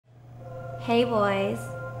Hey boys,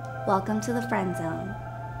 welcome to the friend zone.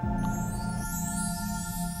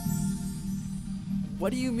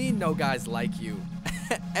 What do you mean no guys like you?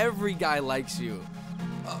 Every guy likes you.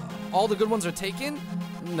 All the good ones are taken?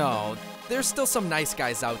 No, there's still some nice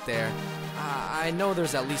guys out there. I know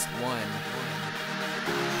there's at least one.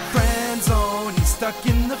 Friend zone, he's stuck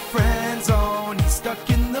in the friend zone. He's stuck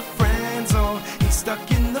in the friend zone. He's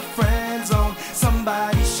stuck in the friend zone.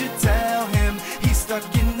 Somebody should tell him he's stuck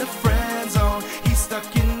in the friend zone. He's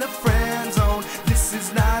stuck in the friend zone. This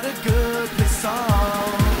is not a good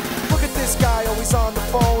song. Look at this guy always on the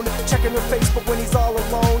phone, checking her Facebook when he's all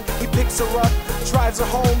alone. He picks her up, drives her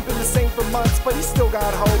home, been the same for months, but he's still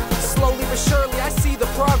got hope. Slowly but surely I see the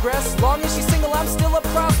progress. Long as she's single, I'm still a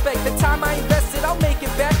prospect. The time I invested, I'll make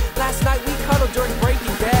it back. Last night we cuddled during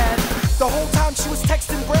Breaking Bad. The whole time she was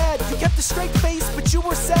texting Brad. You kept a straight face, but you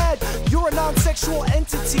were sad. You're a non-sexual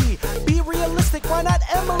entity. Be realistic, why not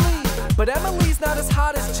Emily? But Emily's not as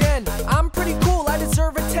hot as Jen. I'm pretty cool, I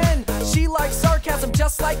deserve a 10. She likes sarcasm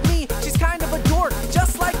just like me. She's kind of a dork,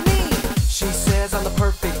 just like me. She says I'm the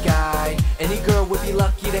perfect guy. Any girl would be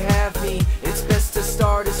lucky to have me. It's best to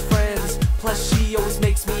start as friends. Plus she always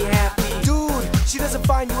makes me happy. Dude, she doesn't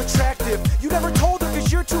find you attractive. You never told her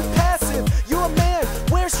cause you're too passive. You're a man,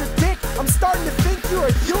 where's your dick? I'm starting to think you're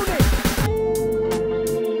a eunuch.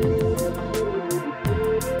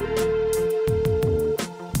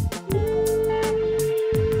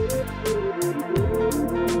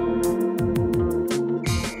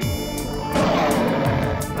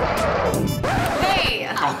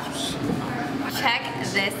 Check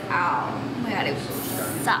this out. Oh my god, it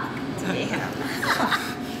sucked. Damn.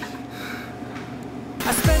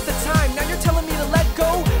 I spent the time, now you're telling me to let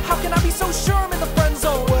go? How can I be so sure I'm in the friend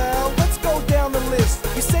zone? Well, let's go down the list.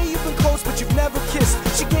 You say you've been close, but you've never kissed.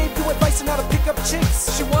 She gave you advice on how to pick up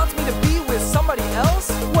chicks. She wants me to be with somebody else?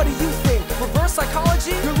 What do you think? Reverse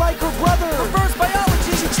psychology? You're like her brother. Reverse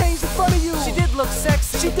biology? She changed in front of you. She did look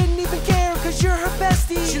sexy. She didn't even care cause you're her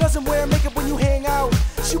bestie. She doesn't wear makeup when you hang out.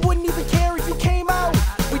 She wouldn't even care if you came out.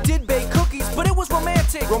 We did bake cookies, but it was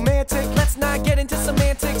romantic. Romantic? Let's not get into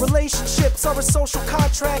semantics. Relationships are a social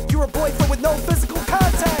contract. You're a boyfriend with no physical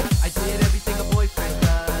contact. I did everything a boyfriend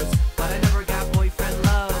does, but I never got boyfriend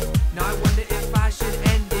love. Now I wonder if I should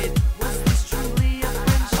end it. Was this truly a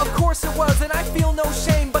friendship? Of course it was, and I feel no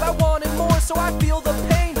shame, but I wanted more, so I feel the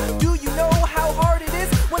pain. Do you know how hard it is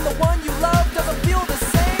when the one you love doesn't feel the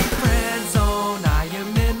same? Friend zone, I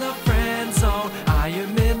am in the friend zone. I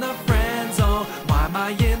am in the friend zone. Why am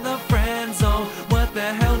I in the friend zone? What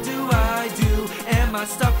the hell do I do? Am I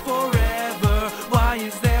stuck forever? Why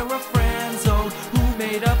is there a friend zone? Who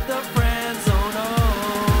made up the friend zone?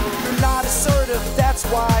 Oh, You're not assertive, that's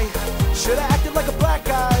why. Should've acted like a black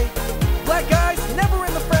guy. black guys never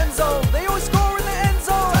in the friend zone. They always score in the end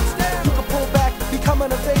zone. Touchdown. You can pull back, become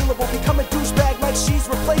unavailable, become a douchebag like she's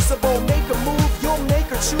replaceable. Make a move, you'll make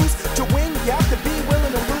her choose. To win, you have to be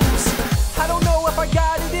willing to lose. I don't know if I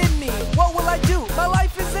got it in me. What will I do? My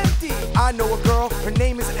life is empty. I know a girl, her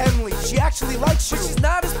name is Emily. She actually likes you. But she's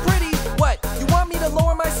not as pretty. What? You want me to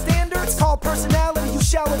lower my standards? It's called personality, you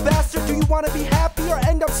shallow bastard. Do you want to be happy or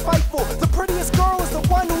end up spiteful? The prettiest girl is the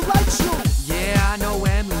one who likes you. Yeah, I know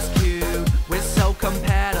Emily's cute. We're so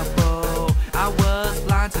compatible. I was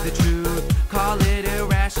blind to the truth. Call it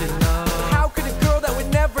irrational. How could a girl that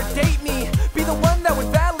would never date me be the one that would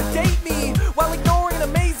validate me while ignoring an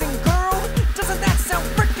amazing girl? Doesn't that sound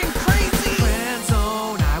freaking crazy? Friend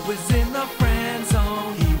zone, I was in the friend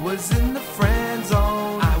zone. He was in the friend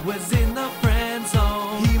zone. I was in the friend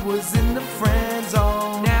zone. He was in the friend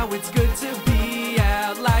zone. Now it's good to be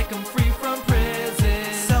out like I'm free from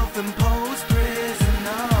prison. Self-imposed prison,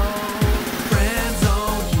 no. Friend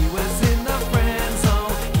zone, he was in the friend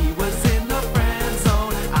zone. He was in the friend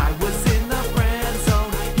zone. I was in the friend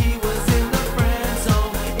zone. He was in the friend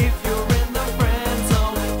zone. If you're in the friend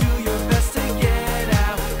zone, do your best to get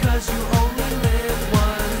out, cause you only live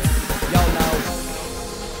once. YOLO.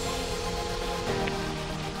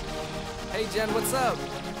 Hey Jen, what's up?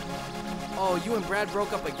 Oh, you and Brad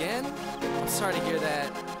broke up again? I'm sorry to hear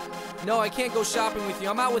that. No, I can't go shopping with you.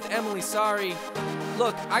 I'm out with Emily, sorry.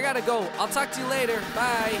 Look, I gotta go. I'll talk to you later.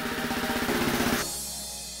 Bye.